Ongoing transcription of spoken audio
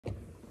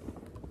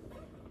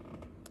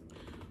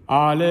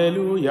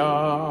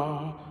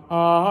Alleluia,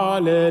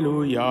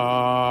 alleluia,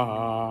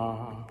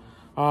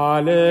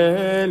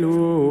 alleluia,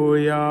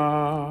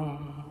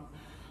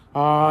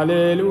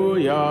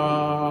 alleluia,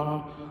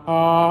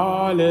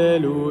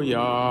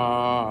 alleluia,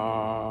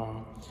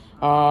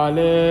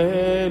 alleluia.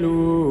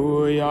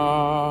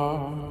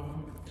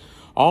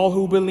 All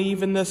who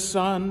believe in the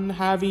Son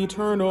have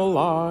eternal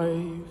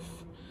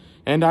life,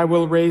 and I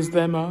will raise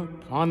them up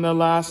on the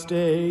last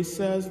day,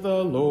 says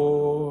the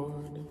Lord.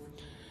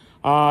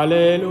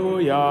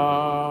 Alleluia,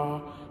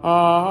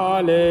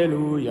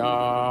 alleluia,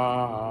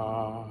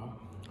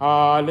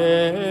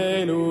 alleluia.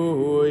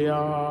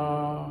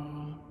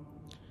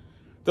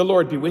 The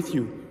Lord be with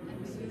you.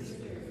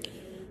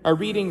 A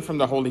reading from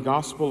the Holy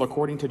Gospel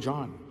according to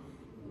John.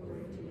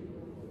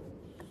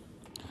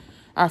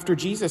 After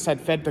Jesus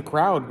had fed the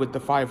crowd with the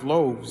 5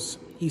 loaves,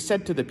 he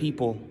said to the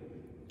people,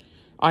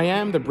 I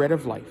am the bread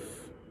of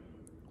life.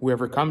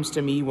 Whoever comes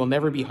to me will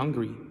never be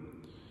hungry,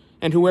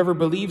 and whoever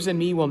believes in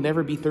me will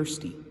never be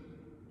thirsty.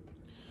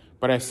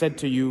 But I said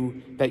to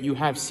you that you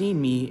have seen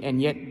me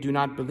and yet do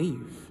not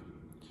believe.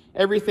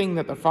 Everything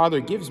that the Father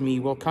gives me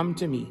will come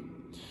to me,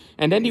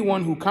 and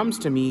anyone who comes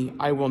to me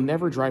I will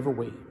never drive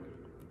away.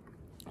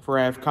 For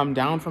I have come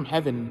down from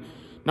heaven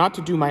not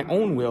to do my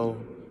own will,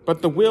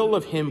 but the will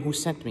of him who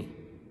sent me.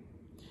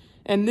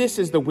 And this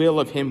is the will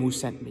of him who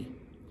sent me,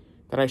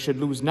 that I should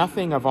lose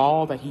nothing of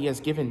all that he has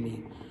given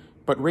me,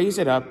 but raise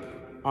it up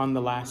on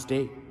the last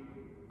day.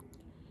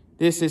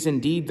 This is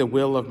indeed the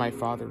will of my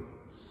Father,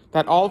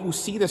 that all who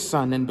see the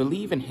Son and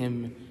believe in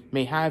him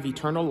may have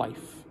eternal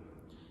life,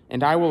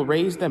 and I will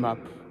raise them up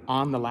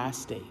on the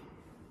last day.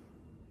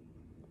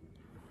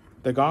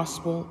 The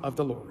Gospel of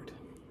the Lord.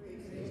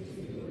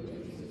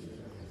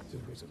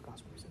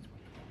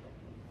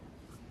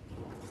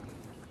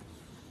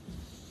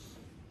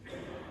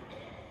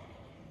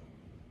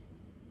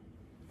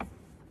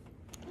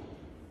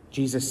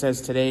 Jesus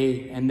says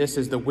today, and this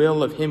is the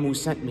will of him who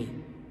sent me,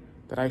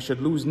 that I should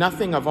lose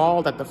nothing of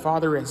all that the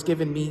Father has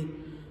given me,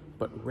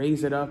 but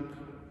raise it up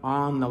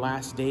on the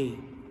last day.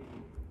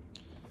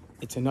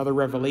 It's another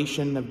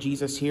revelation of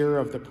Jesus here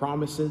of the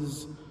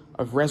promises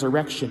of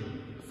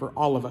resurrection for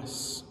all of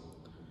us.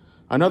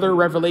 Another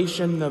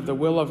revelation of the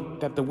will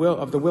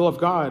of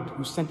God,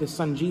 who sent his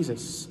Son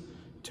Jesus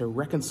to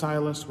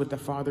reconcile us with the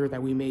Father,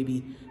 that we may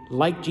be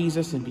like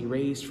Jesus and be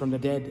raised from the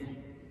dead.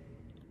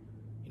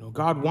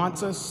 God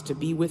wants us to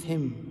be with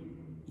him.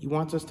 He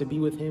wants us to be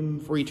with him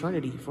for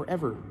eternity,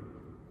 forever.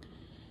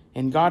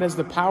 And God has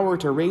the power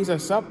to raise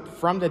us up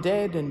from the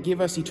dead and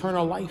give us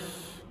eternal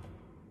life.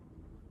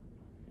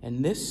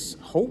 And this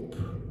hope,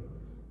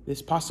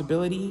 this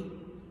possibility,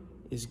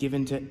 is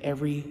given to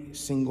every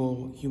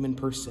single human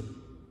person.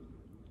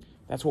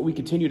 That's what we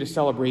continue to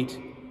celebrate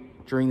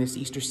during this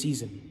Easter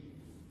season.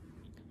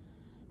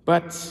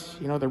 But,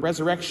 the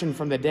resurrection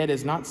from the dead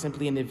is not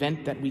simply an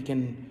event that we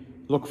can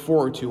look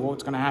forward to,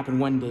 it's going to happen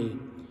one day.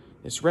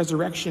 This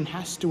resurrection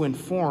has to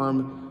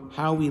inform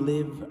how we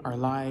live our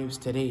lives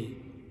today.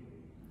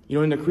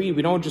 In the Creed,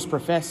 we don't just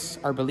profess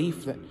our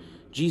belief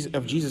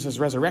of Jesus'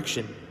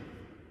 resurrection.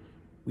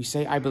 We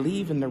say, I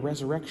believe in the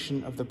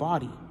resurrection of the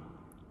body.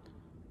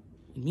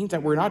 It means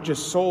that we're not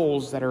just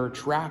souls that are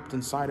trapped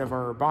inside of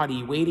our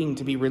body waiting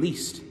to be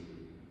released.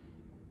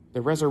 In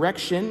the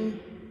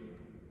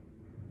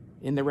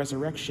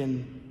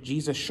resurrection,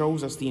 Jesus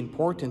shows us the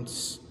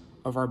importance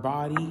of our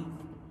body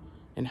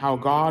and how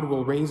God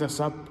will raise us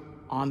up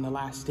on the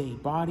last day,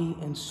 body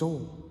and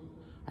soul.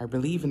 I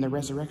believe in the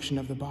resurrection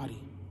of the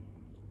body.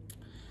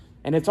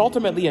 And it's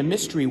ultimately a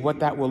mystery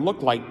what that will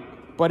look like,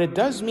 but it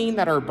does mean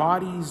that our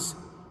bodies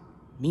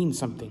mean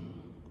something.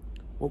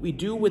 What we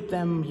do with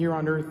them here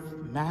on earth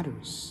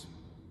matters.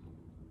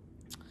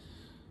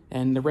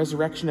 And the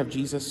resurrection of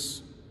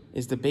Jesus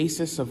is the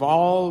basis of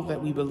all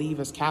that we believe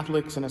as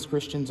Catholics and as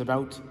Christians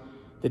about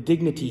the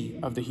dignity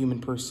of the human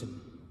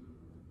person.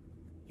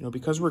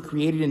 Because we're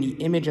created in the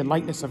image and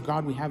likeness of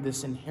God, we have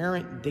this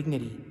inherent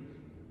dignity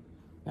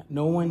that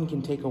no one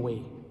can take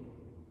away.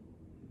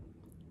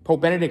 Pope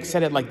Benedict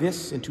said it like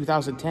this in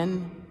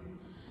 2010,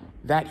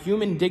 that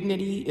human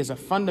dignity is a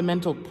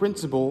fundamental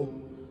principle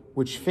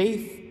which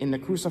faith in the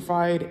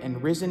crucified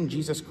and risen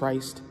Jesus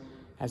Christ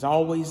has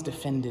always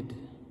defended,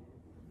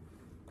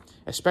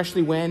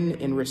 especially when,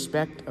 in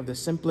respect of the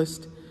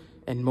simplest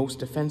and most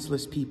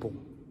defenseless people,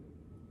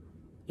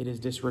 it is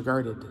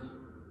disregarded.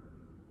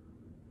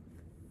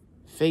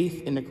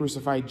 Faith in the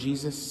crucified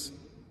Jesus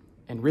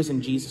and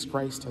risen Jesus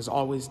Christ has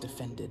always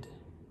defended.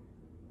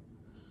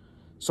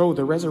 So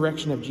the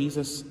resurrection of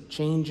Jesus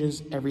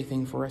changes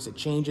everything for us. It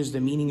changes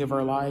the meaning of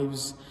our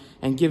lives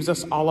and gives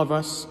us,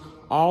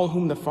 all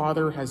whom the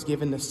Father has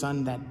given the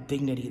Son, that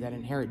dignity, that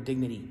inherent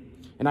dignity.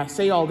 And I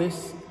say all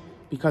this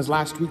because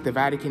last week the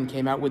Vatican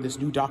came out with this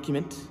new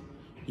document.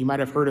 You might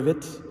have heard of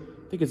it.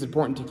 I think it's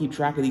important to keep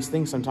track of these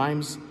things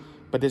sometimes.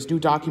 But this new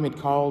document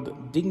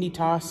called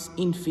Dignitas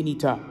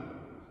Infinita.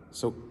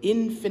 So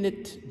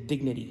infinite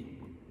dignity.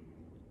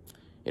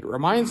 It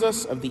reminds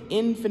us of the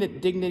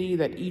infinite dignity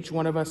that each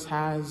one of us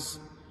has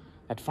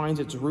that finds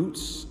its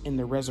roots in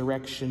the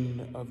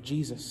resurrection of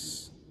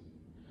Jesus.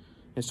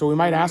 And so we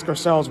might ask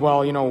ourselves,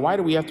 well, why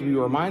do we have to be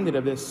reminded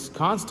of this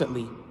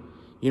constantly?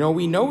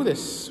 We know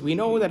this. We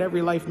know that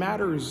every life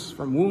matters,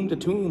 from womb to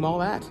tomb, all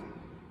that.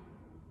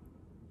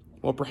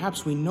 Well,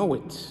 perhaps we know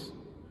it,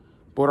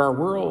 but our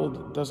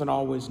world doesn't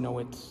always know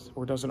it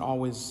or doesn't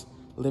always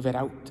live it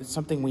out. It's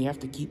something we have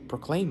to keep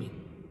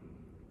proclaiming.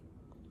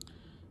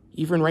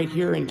 Even right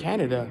here in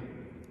Canada,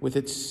 with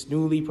its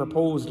newly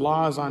proposed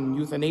laws on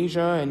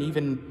euthanasia and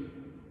even,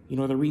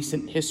 the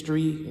recent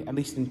history, at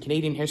least in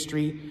Canadian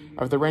history,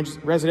 of the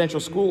residential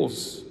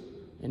schools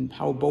and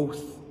how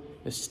both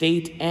the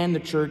state and the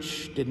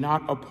church did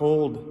not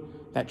uphold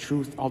that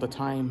truth all the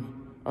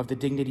time of the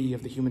dignity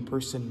of the human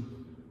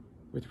person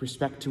with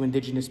respect to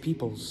Indigenous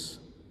peoples.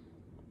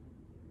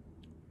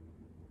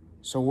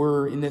 So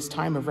we're in this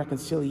time of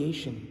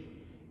reconciliation,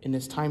 in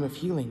this time of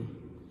healing.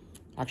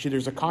 Actually,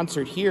 there's a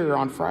concert here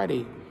on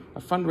Friday, a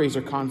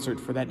fundraiser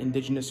concert for that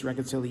Indigenous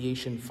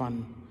Reconciliation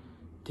Fund,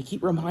 to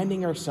keep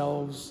reminding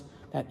ourselves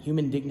that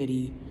human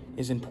dignity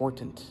is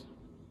important.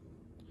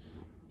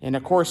 And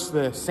of course,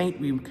 the saint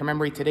we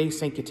commemorate today,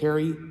 Saint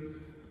Kateri,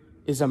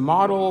 is a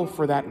model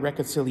for that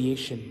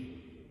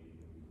reconciliation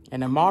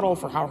and a model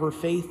for how her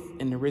faith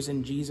in the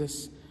risen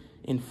Jesus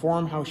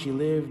informed how she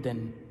lived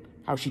and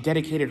how she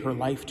dedicated her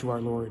life to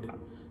our Lord,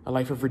 a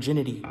life of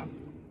virginity.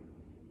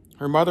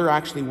 Her mother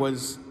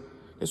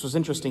this was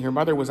interesting, her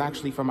mother was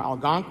actually from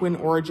Algonquin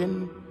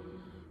origin,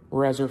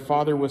 whereas her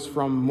father was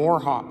from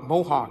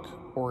Mohawk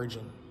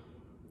origin.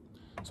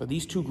 So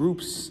these two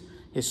groups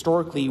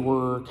historically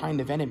were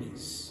kind of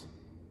enemies.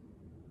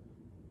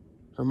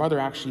 Her mother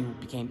actually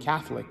became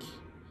Catholic,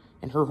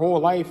 and her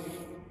whole life,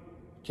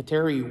 Saint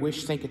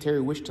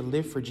Kateri wished to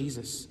live for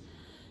Jesus.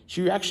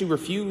 She actually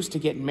refused to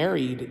get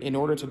married in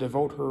order to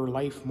devote her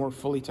life more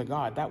fully to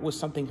God. That was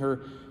something her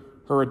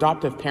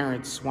adoptive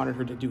parents wanted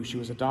her to do. She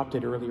was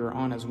adopted earlier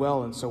on as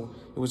well, and so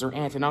it was her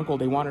aunt and uncle.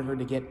 They wanted her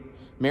to get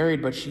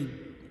married, but she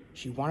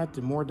wanted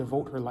to more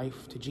devote her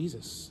life to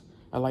Jesus,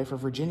 a life of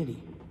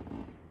virginity.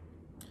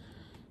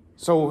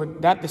 So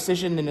that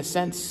decision, in a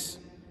sense,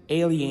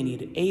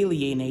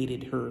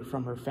 alienated her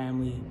from her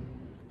family,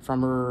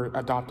 from her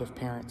adoptive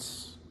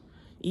parents,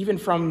 even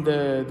from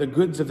the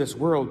goods of this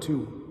world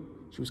too.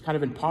 She was kind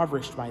of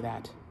impoverished by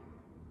that.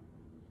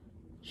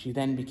 She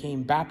then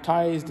became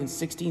baptized in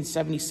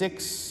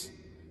 1676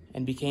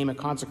 and became a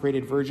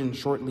consecrated virgin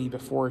shortly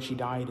before she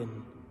died in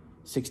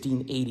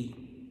 1680.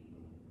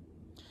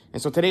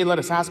 And so today, let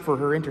us ask for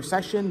her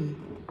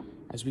intercession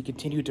as we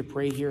continue to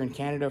pray here in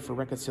Canada for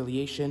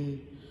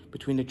reconciliation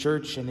between the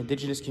church and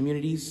Indigenous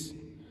communities,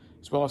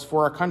 as well as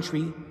for our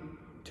country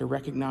to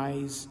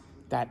recognize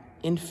that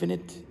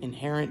infinite,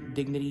 inherent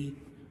dignity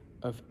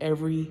of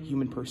every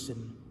human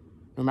person,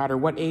 no matter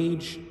what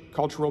age,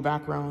 cultural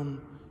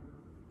background,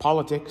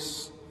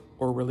 politics,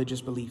 or religious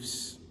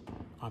beliefs.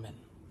 Amen.